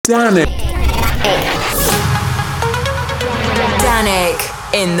Danik. Danik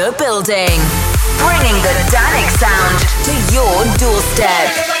in the building. Bringing the Danik sound to your doorstep.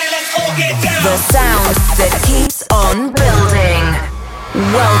 The sound that keeps on building.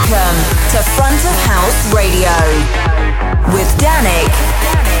 Welcome to Front of House Radio with Danik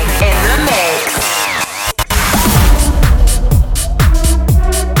in the mix.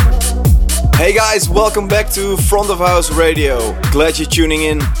 Hey guys, welcome back to Front of House Radio. Glad you're tuning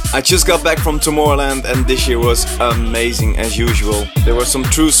in. I just got back from Tomorrowland and this year was amazing as usual. There were some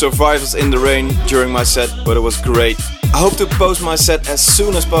true survivors in the rain during my set, but it was great. I hope to post my set as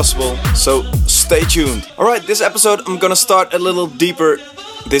soon as possible, so stay tuned. Alright, this episode I'm gonna start a little deeper.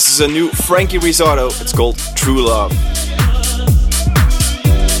 This is a new Frankie Rizzardo, it's called True Love.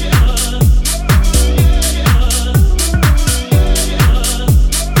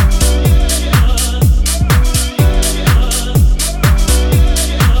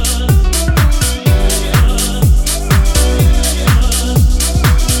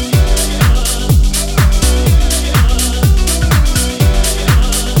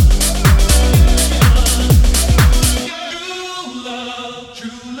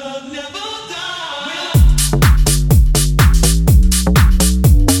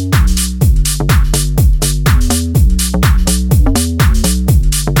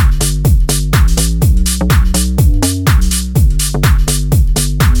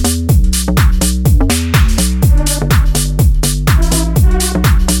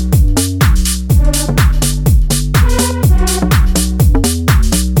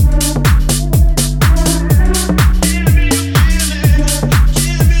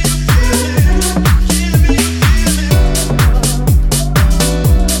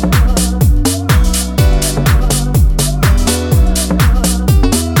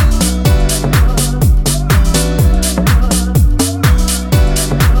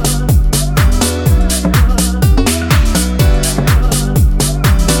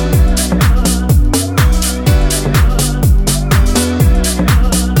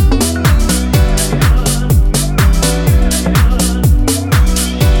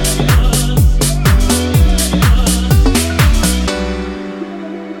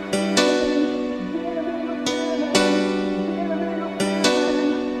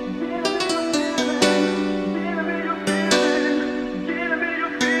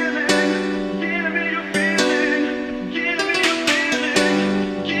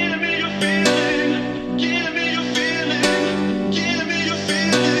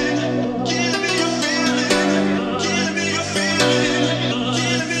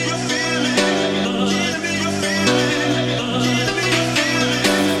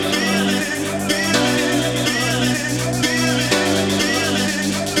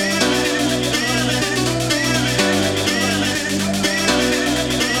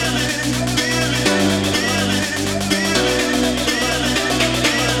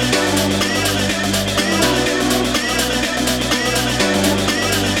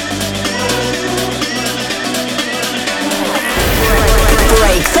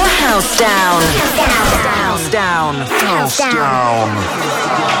 House down. House down. House down.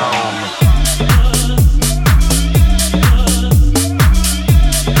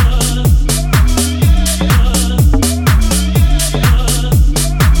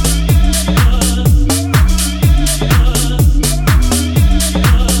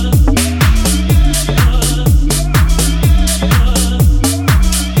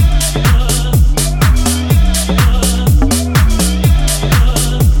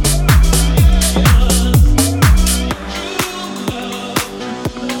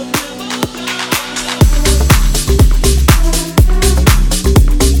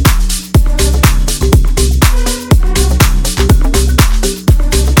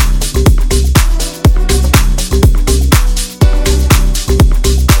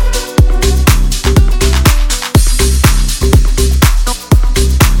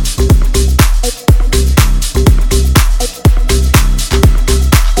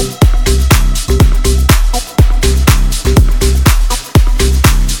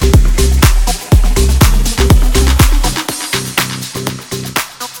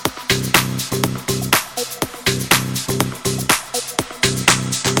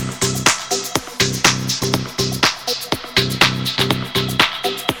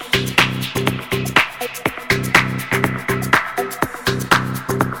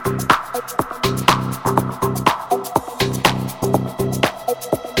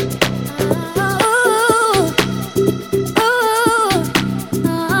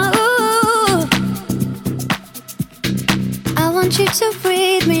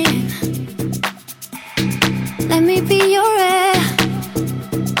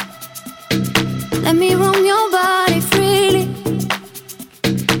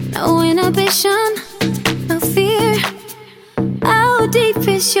 inhibition, no fear. How deep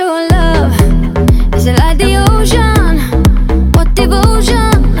is your love? Is it like the ocean? What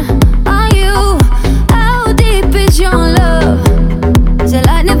devotion are you? How deep is your love? Is it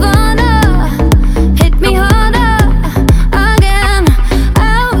like Nirvana? Hit me harder again.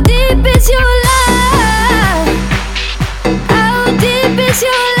 How deep is your love? How deep is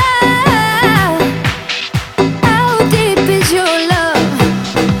your love? How deep is your love?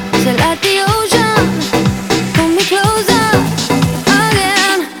 Is it like the ocean? Pull me closer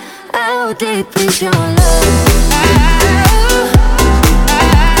again. How deep is your love?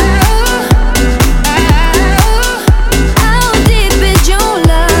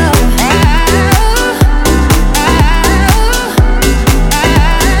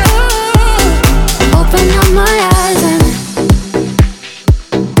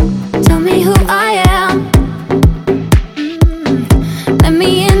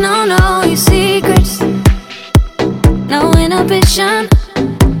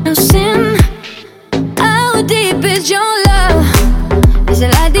 No sin. How deep is your love? Is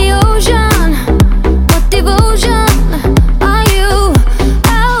it like the ocean? What devotion are you?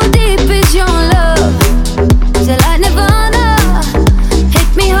 How deep is your love? Is it like Nirvana? Hit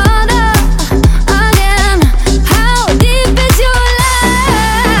me harder again. How deep is your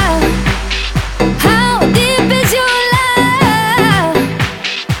love? How deep is your love?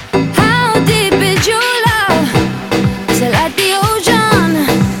 How deep is your love? Is it like the ocean?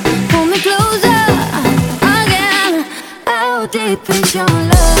 Pull me closer again. How deep is your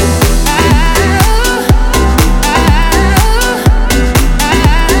love?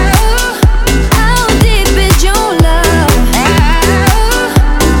 How deep is your love?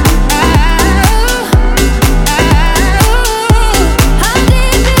 How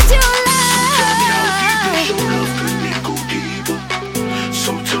deep is your love?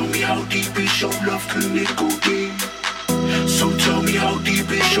 So tell me how deep is your love, can it go deep? So tell me how deep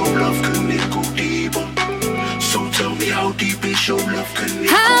is your love, can it go deeper? So tell me how deep is your love, can it go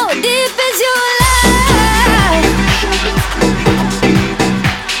deep? How deep is your love?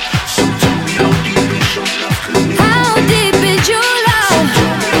 So tell me how deep is your love, can it go deep? How deep is your love?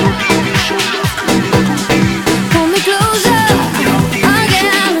 Tell me how deep is your love, can it go deep? Pull me closer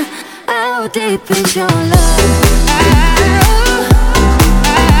again. How deep is your love?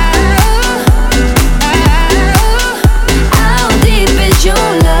 How deep is your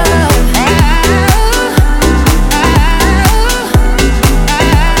love?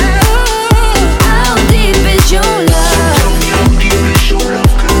 How deep is your love? Tell me how deep is your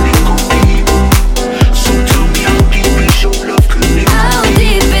love, can it go deep? So tell me how deep is your love, can it go How deep?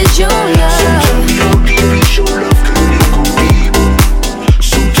 deep is your love? Tell me how deep is your love, can it go deep?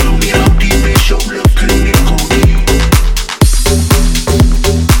 So tell me how deep is your love, can it go deep?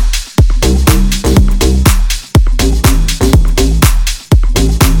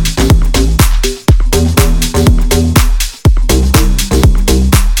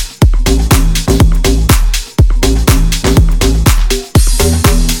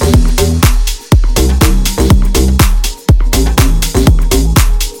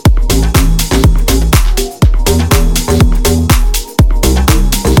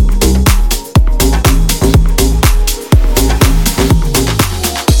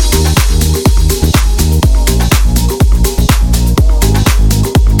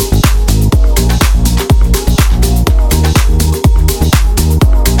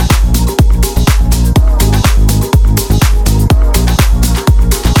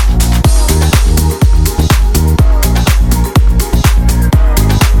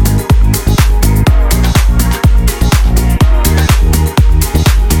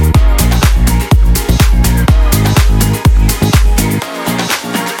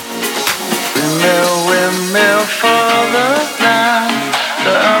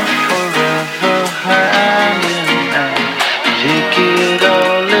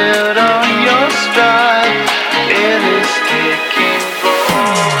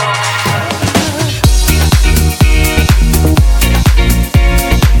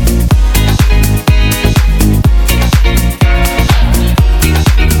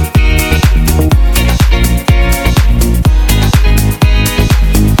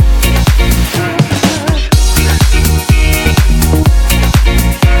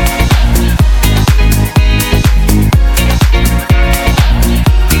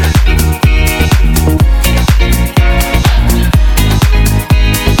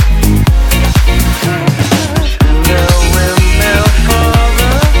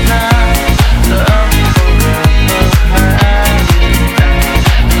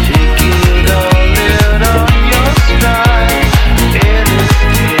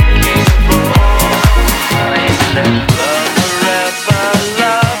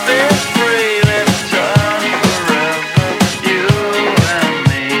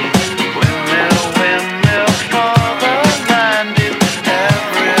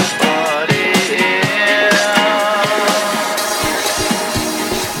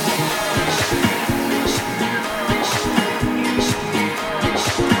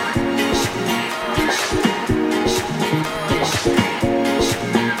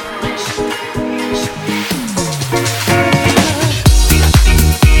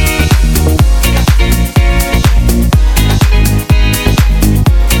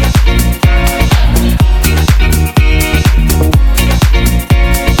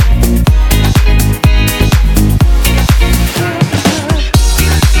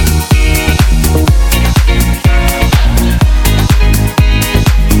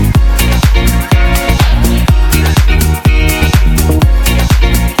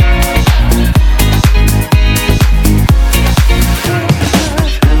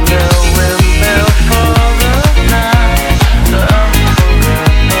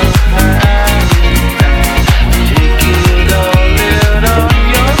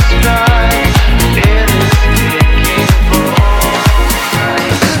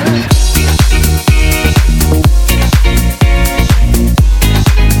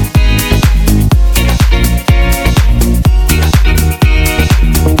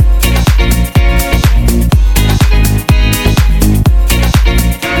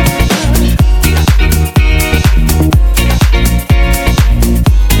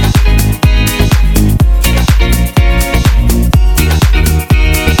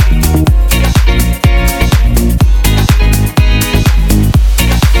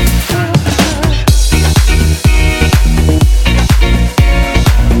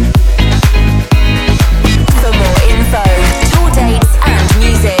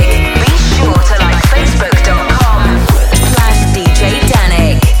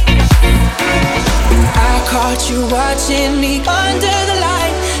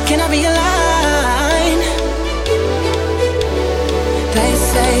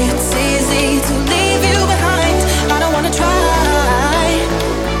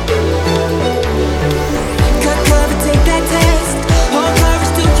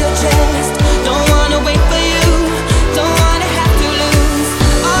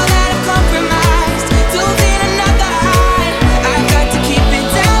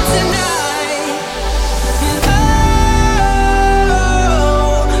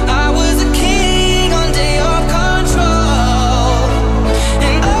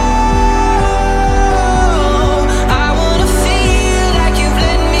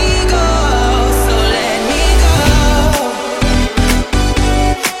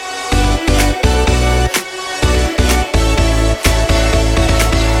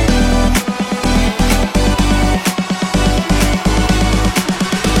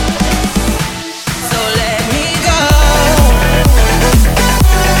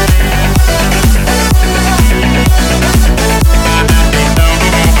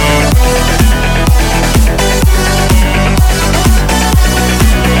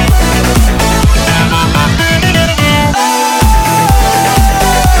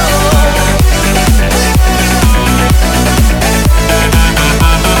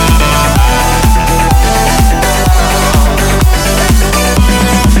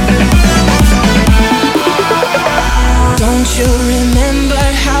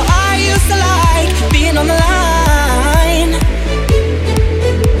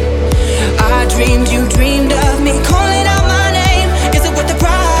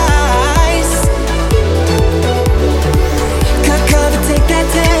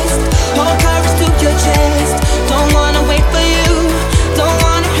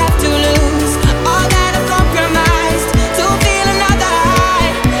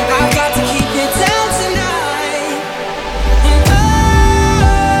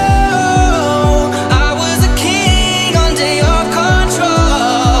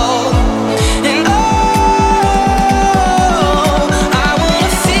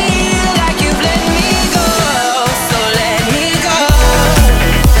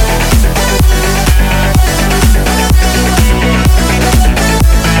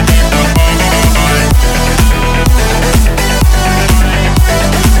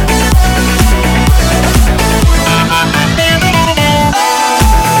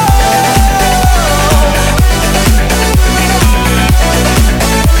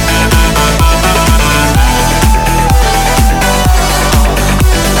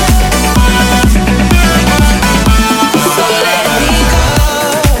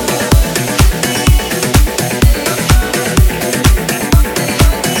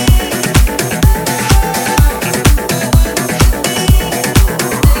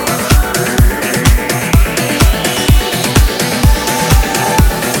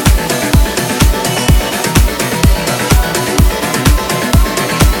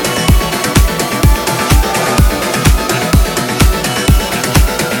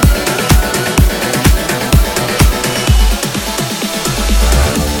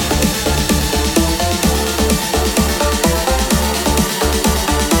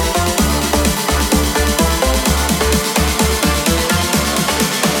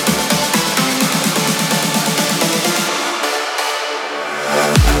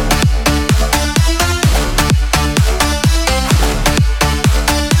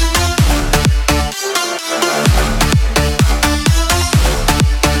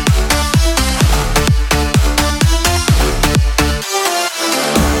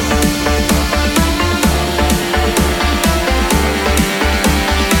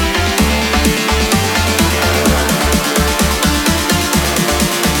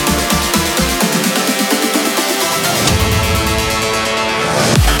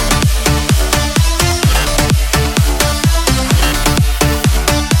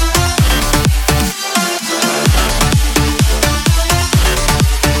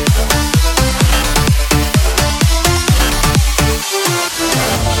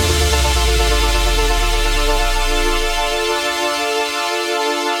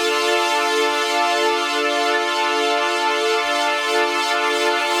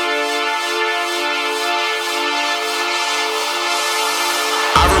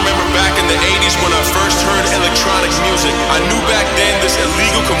 the 80s when I first heard electronic music. I knew back then this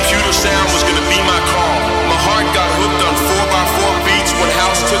illegal computer sound was gonna be my call. My heart got hooked on 4x4 beats when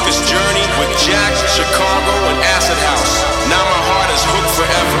house took its journey with Jack, Chicago, and Acid House. Now my heart is hooked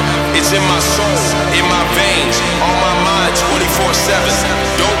forever. It's in my soul, in my veins, on my mind 24/7.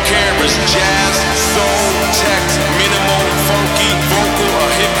 Don't care if it's jazz, soul, tech, minimal, funky, vocal, or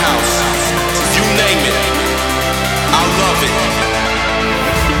hip house. You name it, I love it.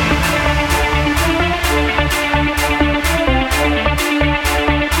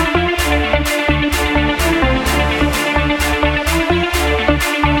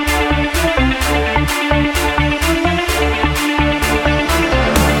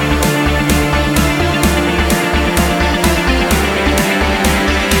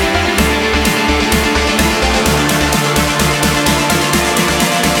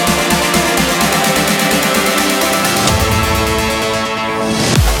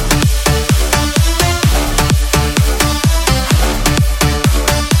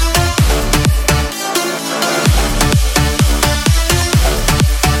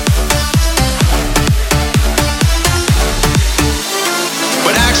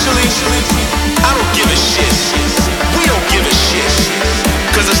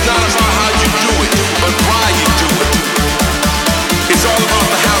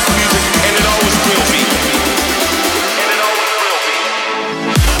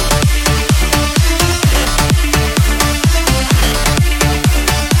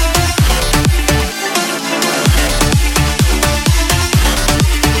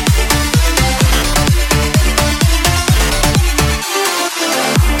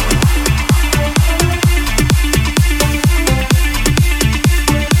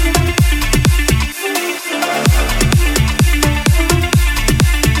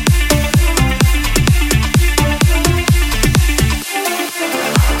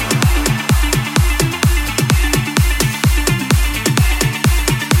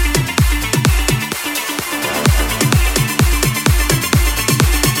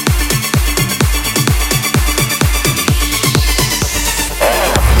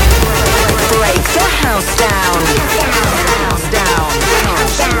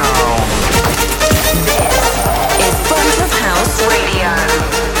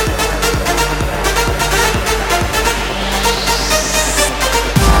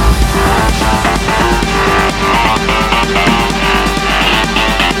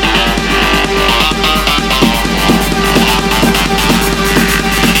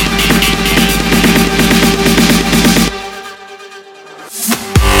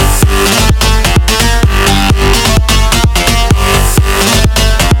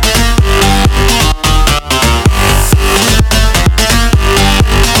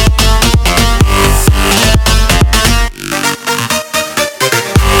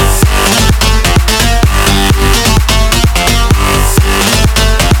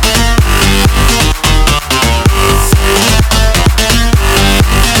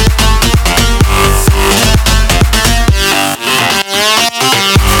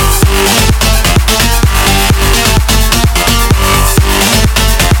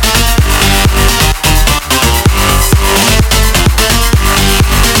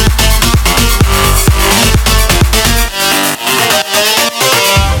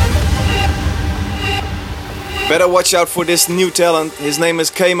 Better watch out for this new talent. His name is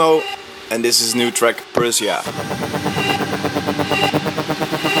Kamo, and this is his new track, Persia.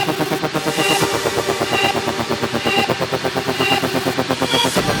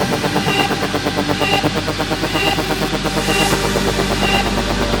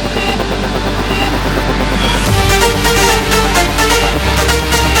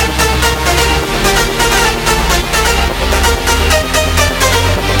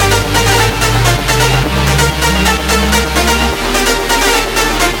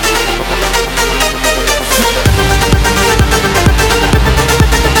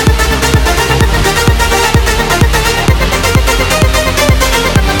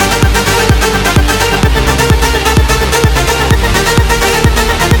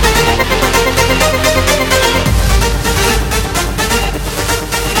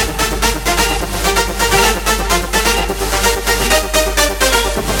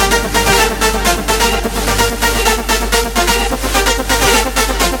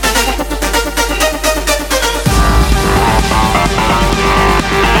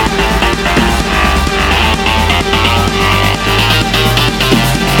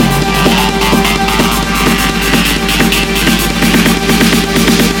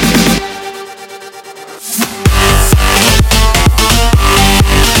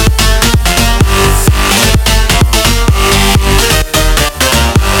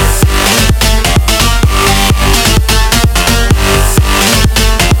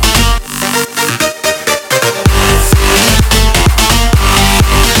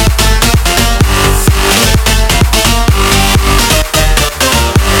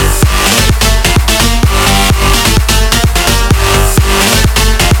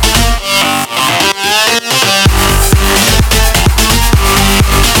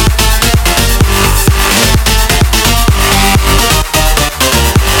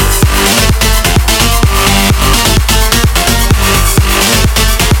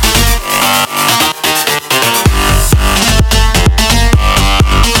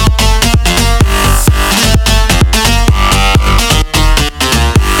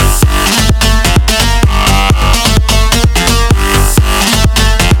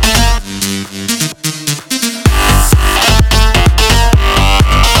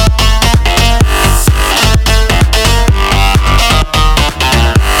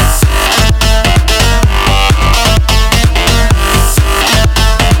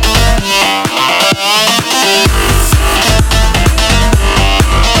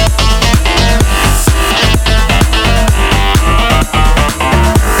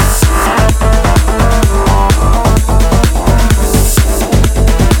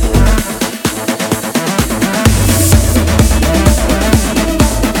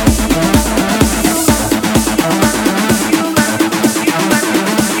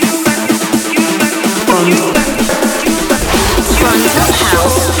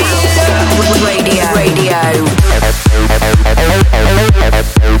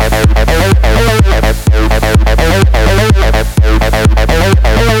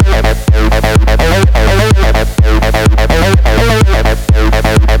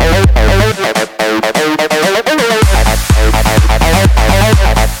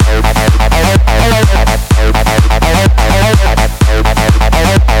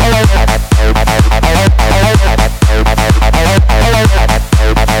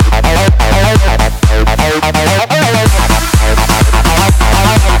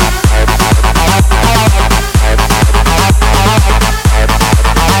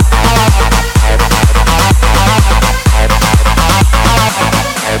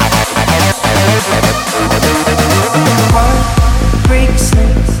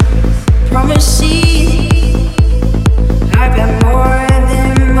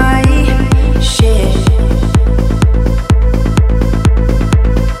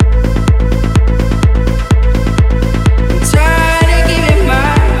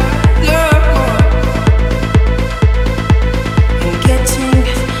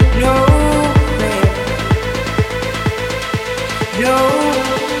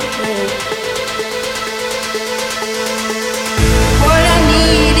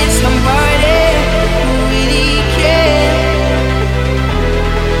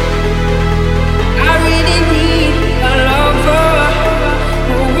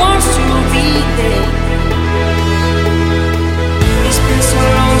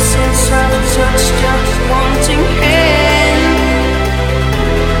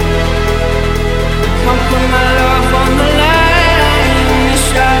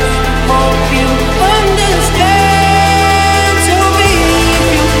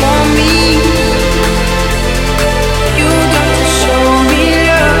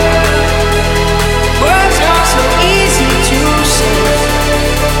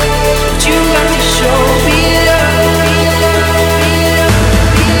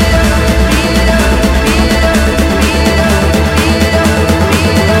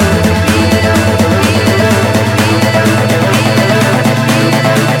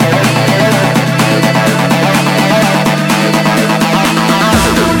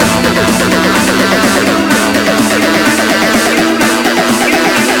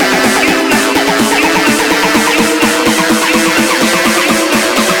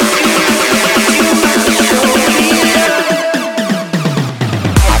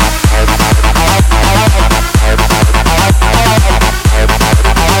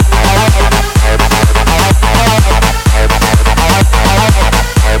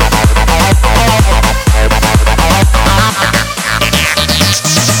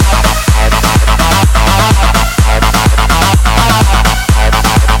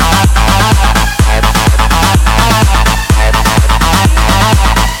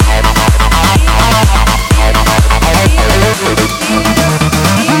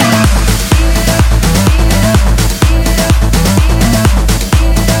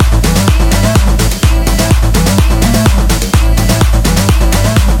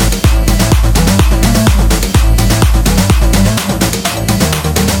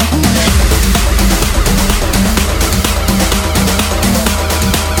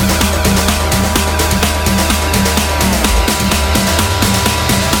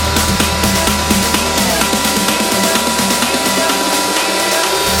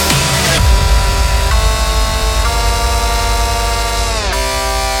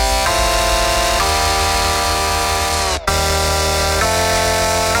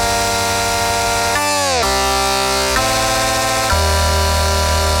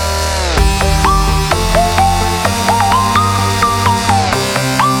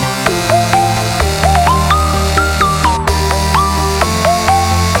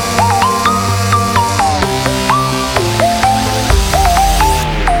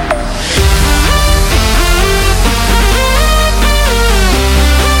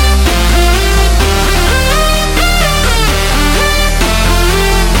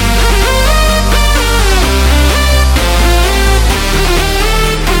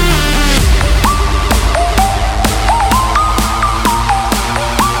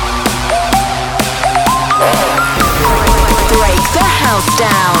 house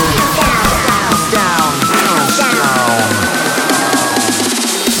down. Down.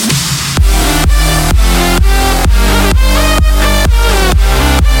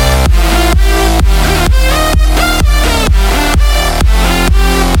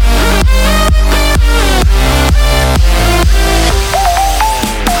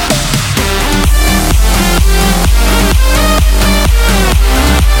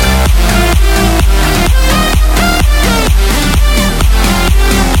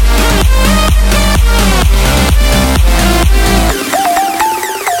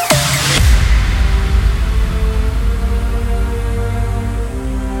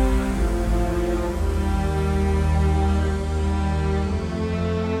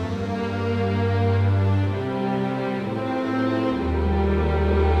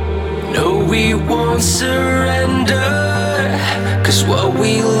 We won't surrender, 'cause what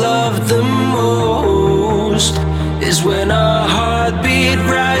we love the most is when our heartbeat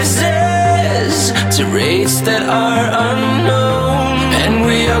rises to rates that are unknown. And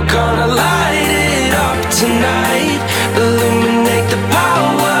we are gonna light it up tonight, illuminate the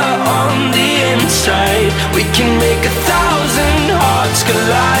power on the inside. We can make 1,000 hearts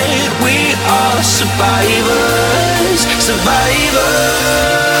collide. We are survivors, survivors.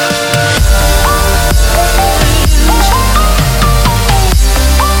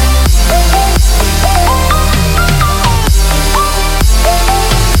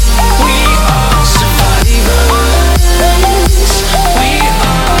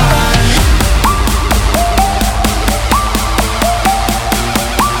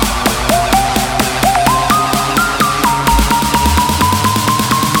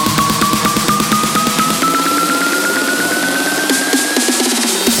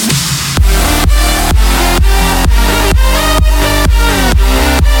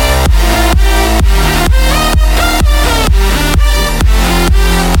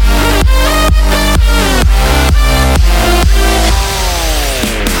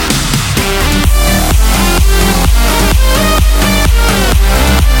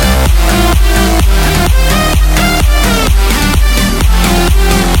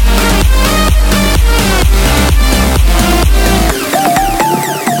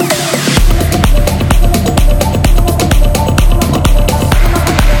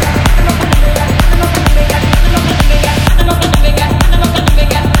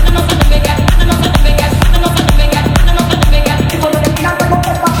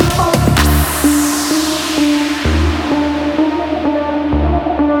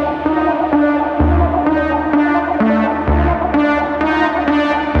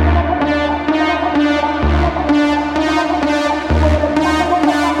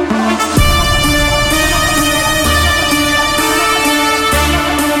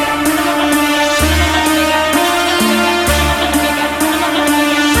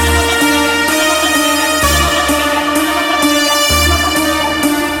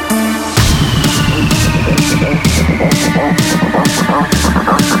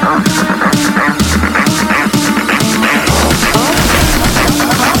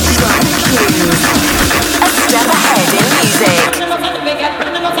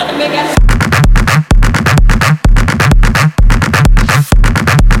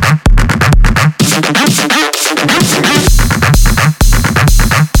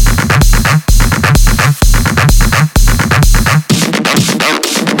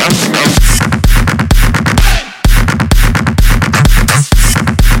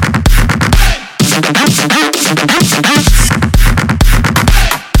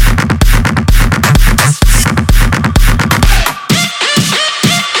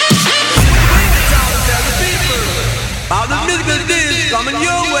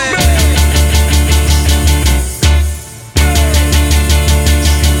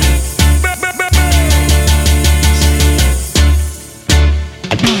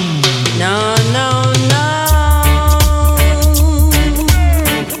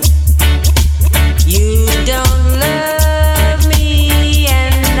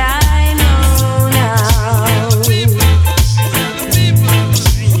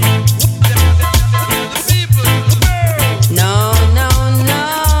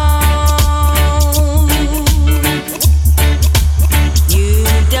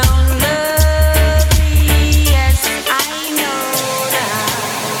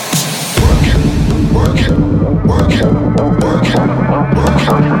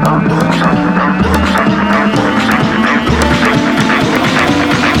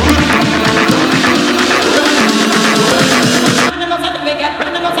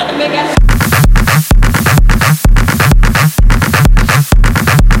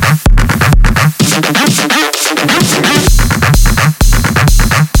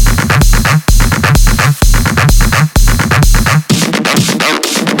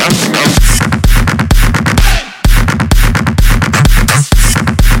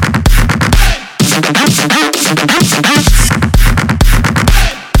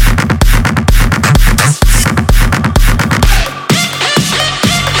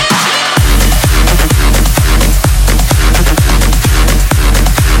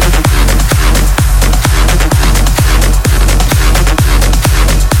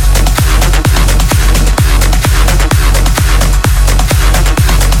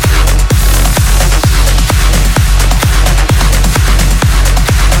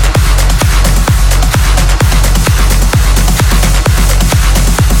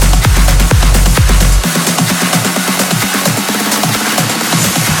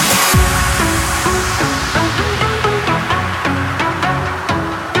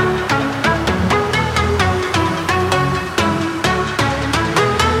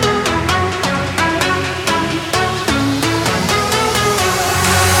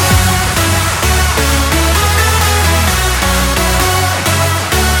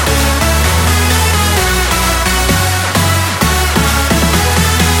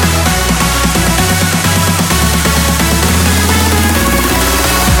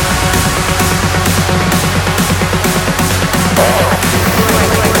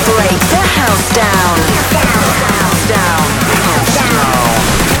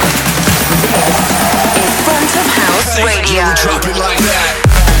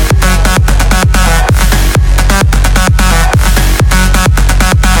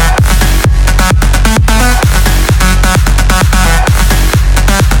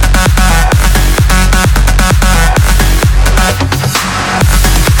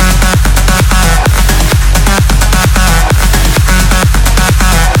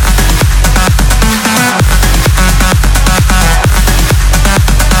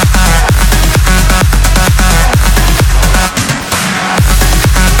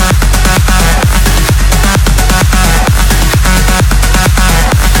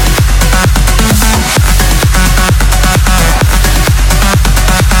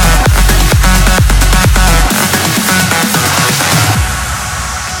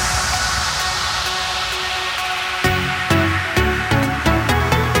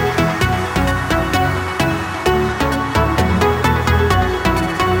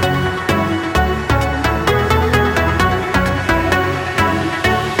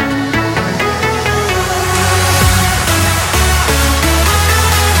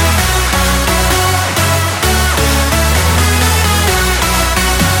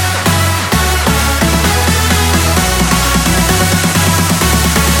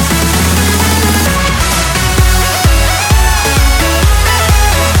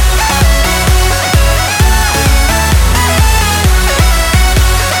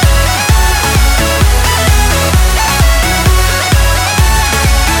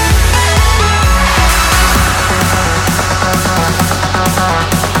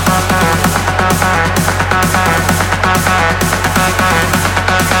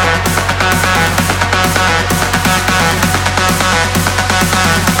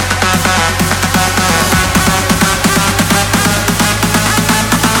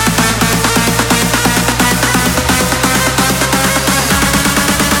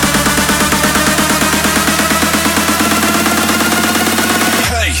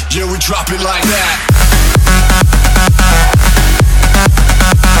 drop it like that.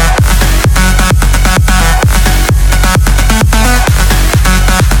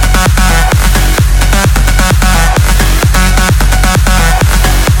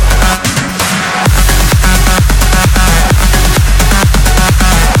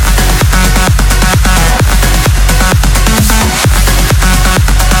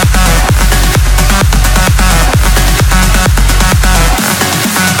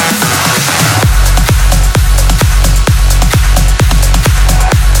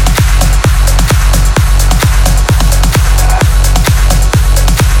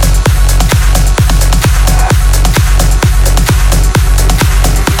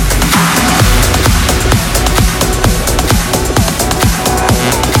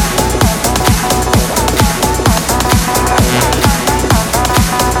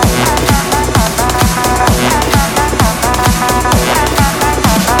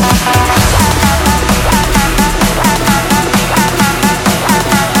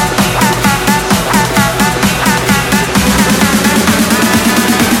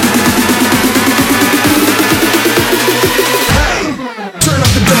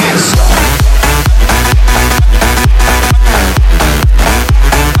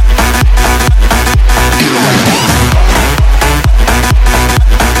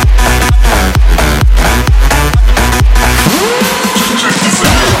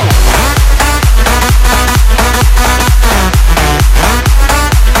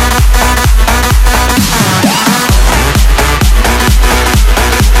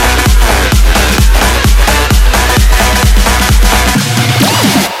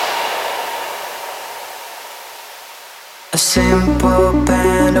 simple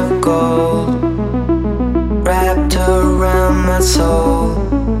band of gold wrapped around my soul.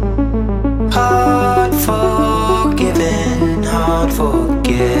 Hard forgiven, hard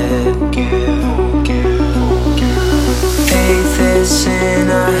forget. Faith is in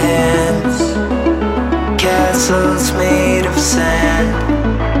our hands, castles made of sand.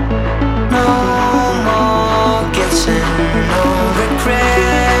 No more guessing, no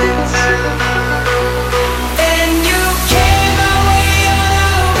regrets. And you came my way on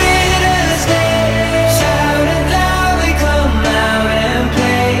our bitterest day. Shout it loud, we come out and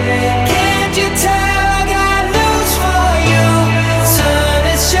play. Can't you tell I got news for you? Sun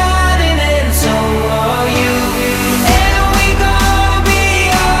is shining and so are you. And we gonna be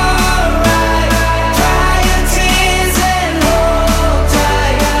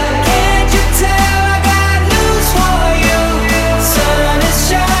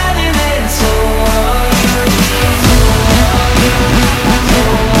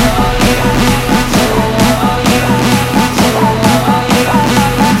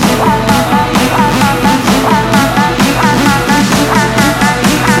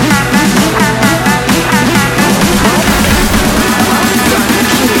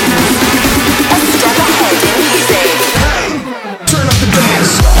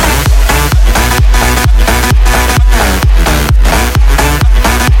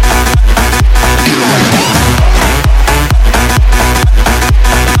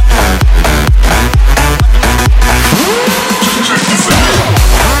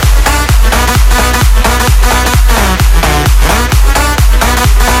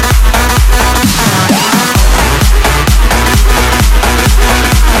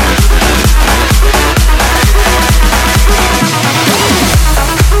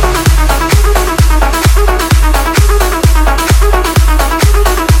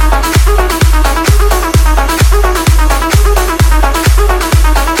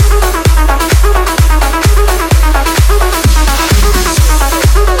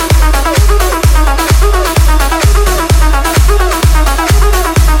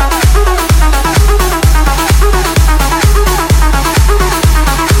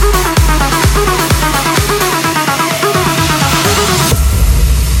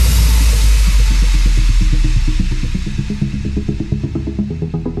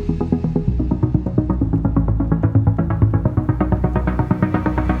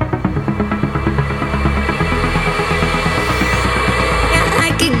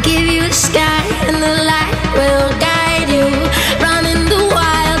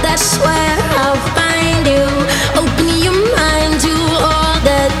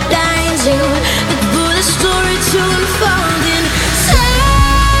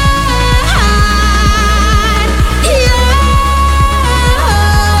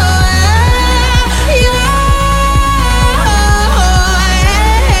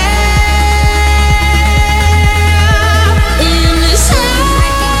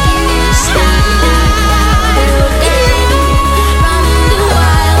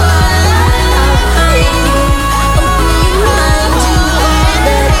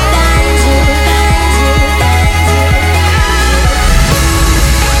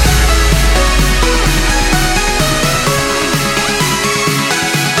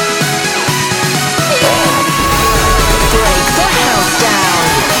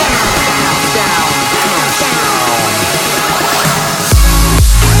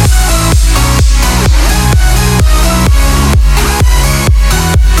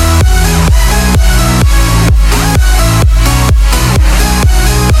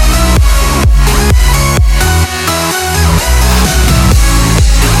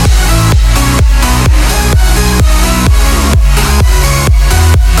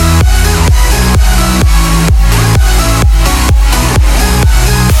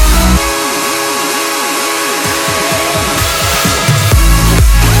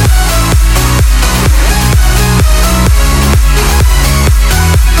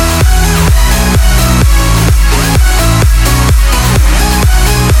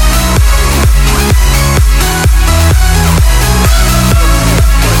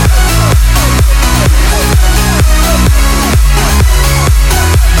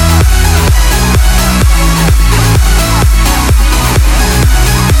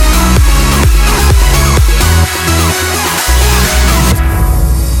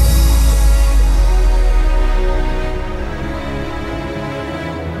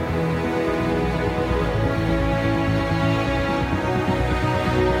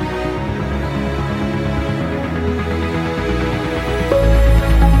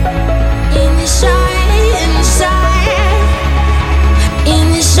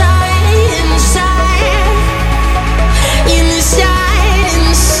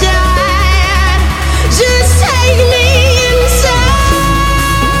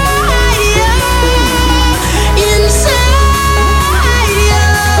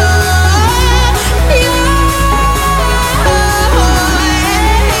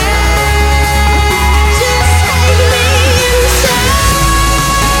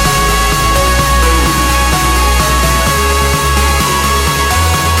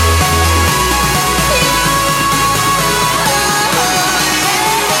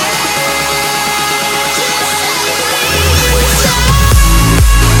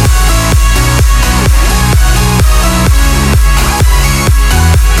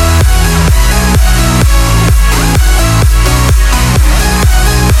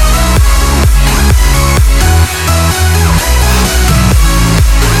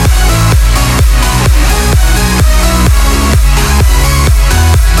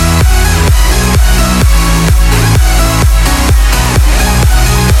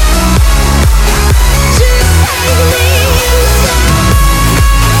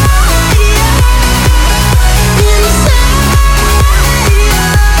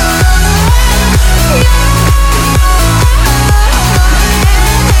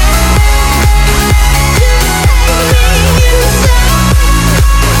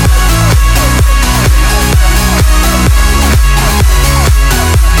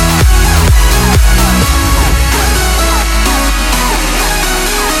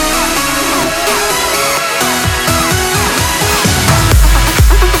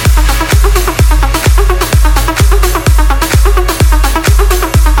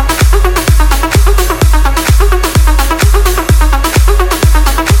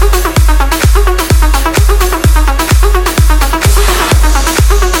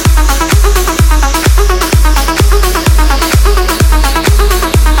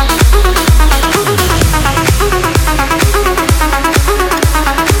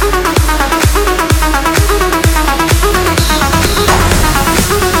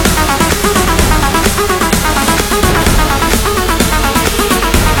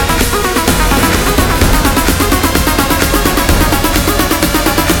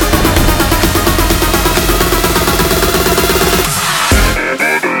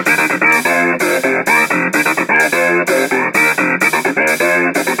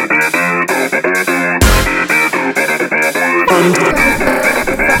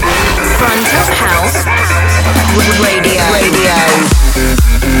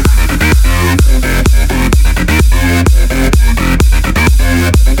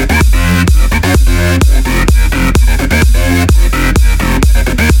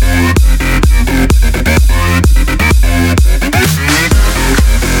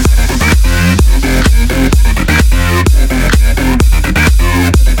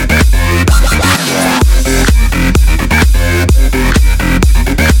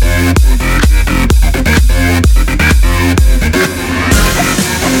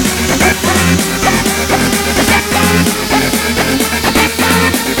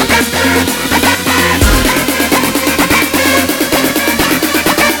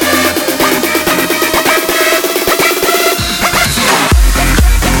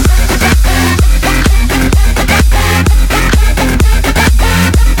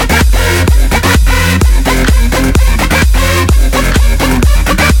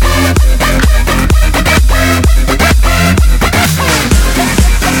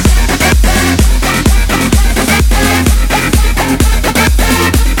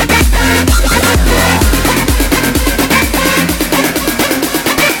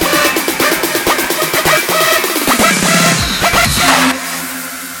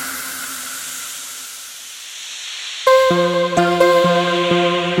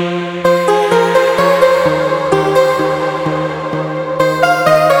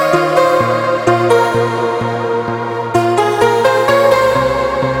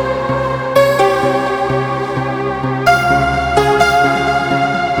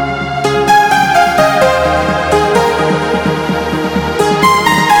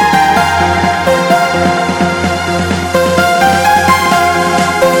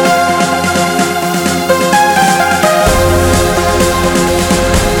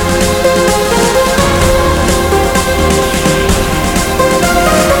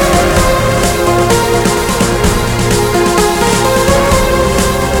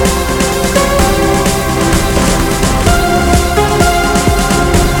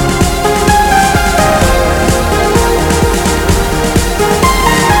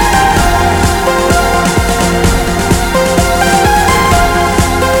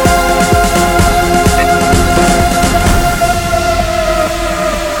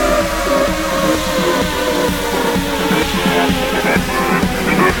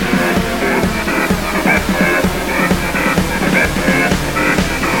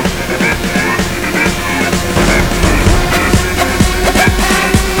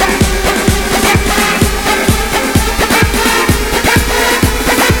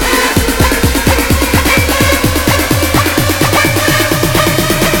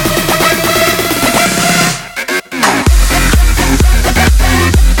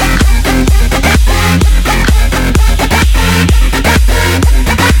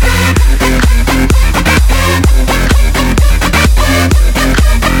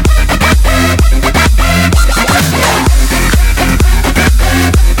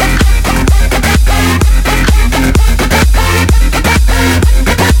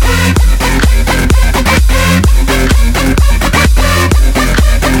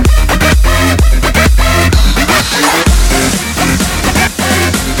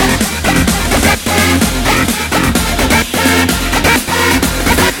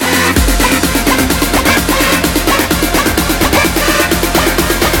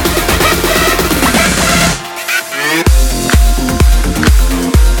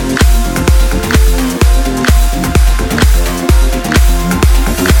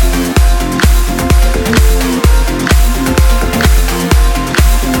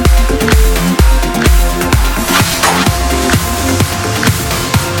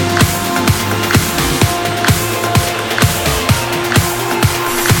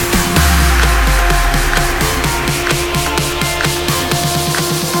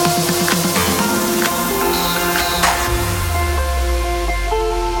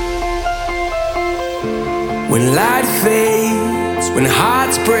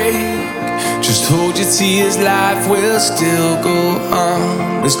break, just hold your tears, life will still go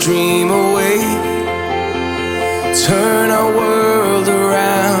on. Let's dream away, turn our world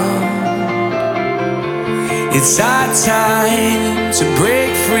around. It's our time to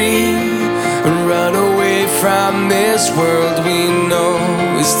break free and run away from this world we know.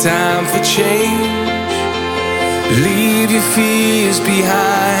 It's time for change, leave your fears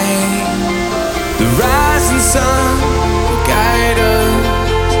behind. The rising sun will guide us,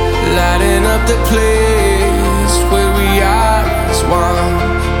 lighting up the place where we are as one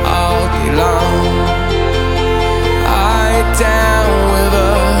all day long. Eye down with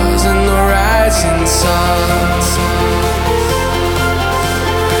us in the rising sun.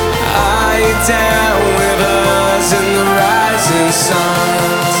 Eye down with us in the rising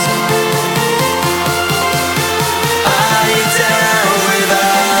sun. Eye down with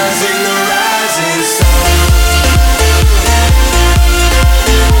us in the rising sun.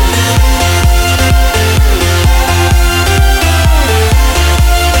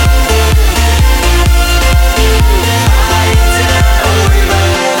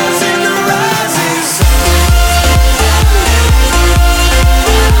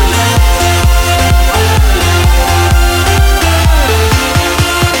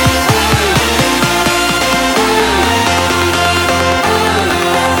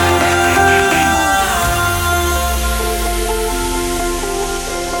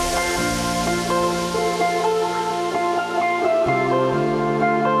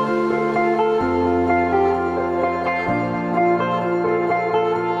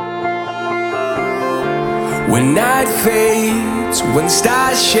 When night fades, when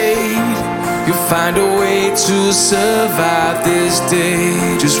stars shade, you'll find a way to survive this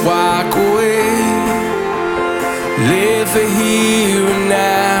day. Just walk away, live for here and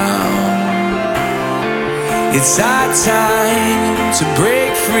now. It's our time to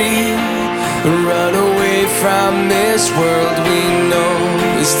break free and run away from this world we know.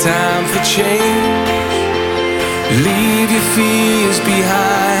 It's time for change, leave your fears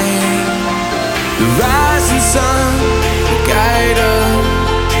behind. The rising sun will guide us,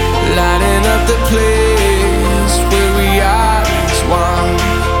 lighting up the place where we are as one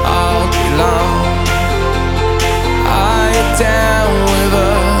all day long. Eye down with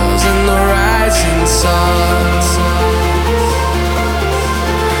us in the rising sun.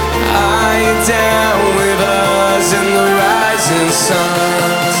 Eye down with us in the rising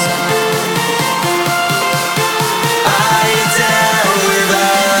sun. Eye down with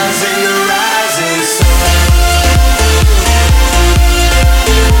us in the rising sun.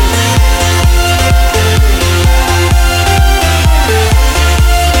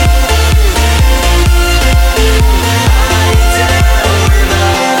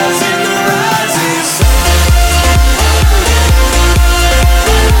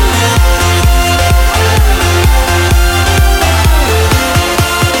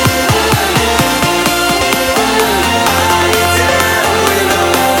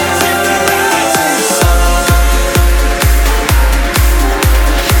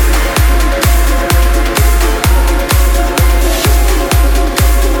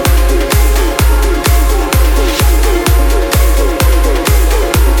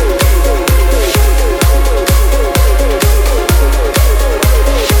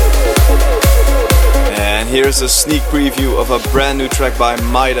 Here's a sneak preview of a brand new track by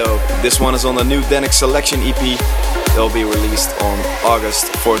Mido. This one is on the new Danik Selection EP. They'll be released on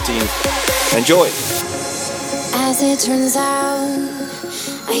August 14th. Enjoy! As it turns out,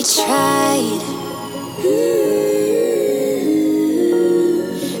 I tried.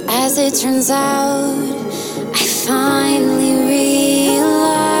 As it turns out, I finally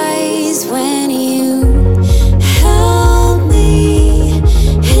realized when you held me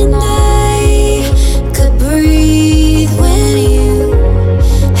and I could breathe when you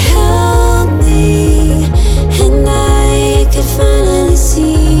held me and I could finally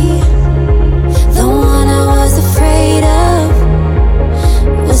see the one I was afraid of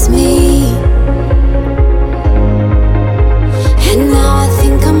was me. And now I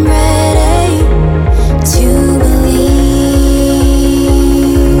think I'm ready to believe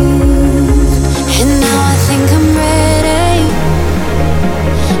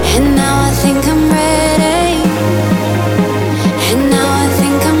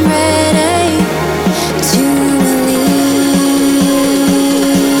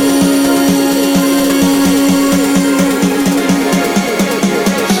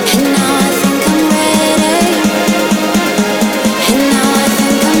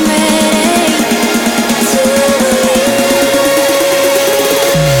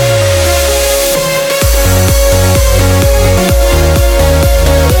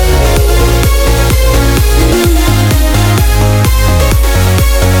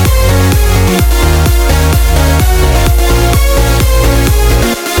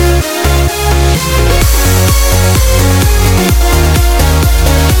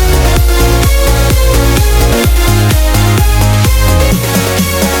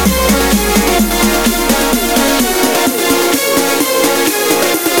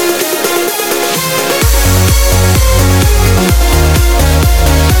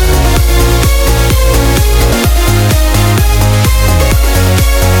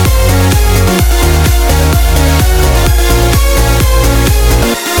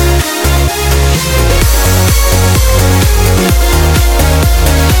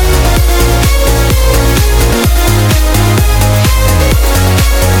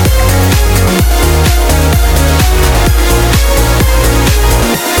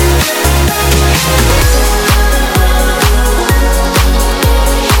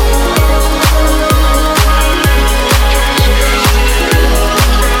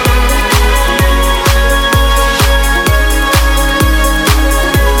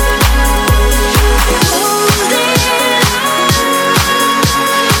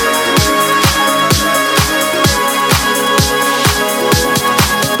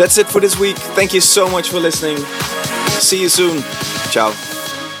That's it for this week. Thank you so much for listening. See you soon. Ciao.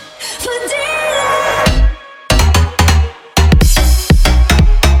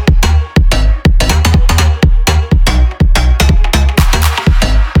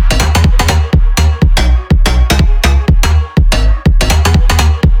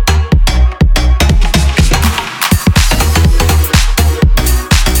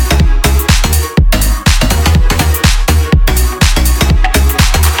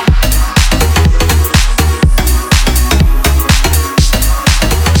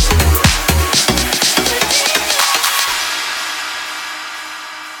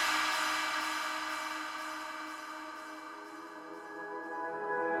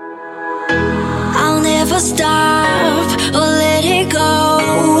 Stop or let it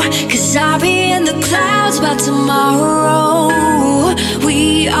go, 'cause I'll be in the clouds by tomorrow.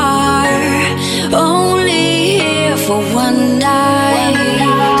 We are only here for one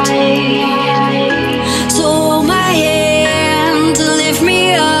night, so hold my hand to lift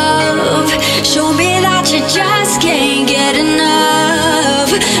me up. Show me that you just can't get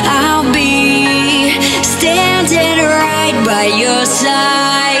enough. I'll be standing right by your side.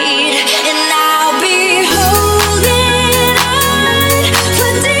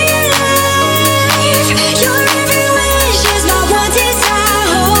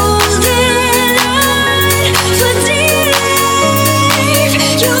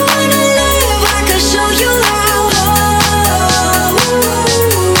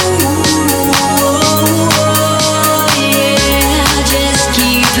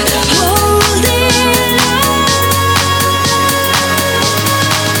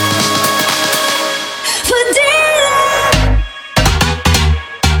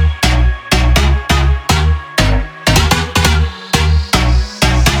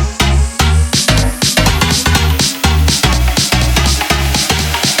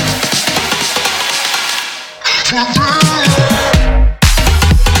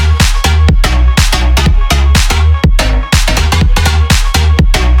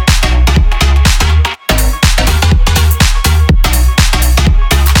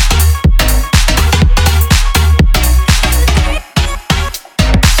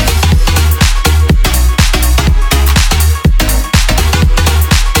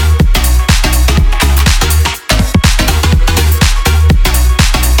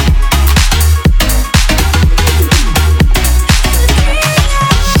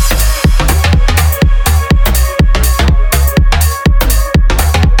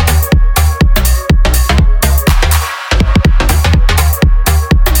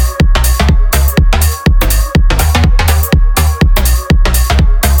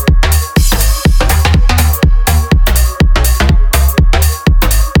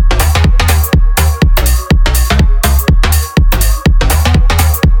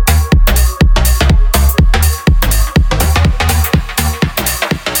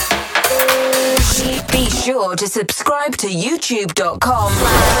 To subscribe to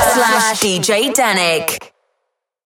youtube.com/DJ Danik.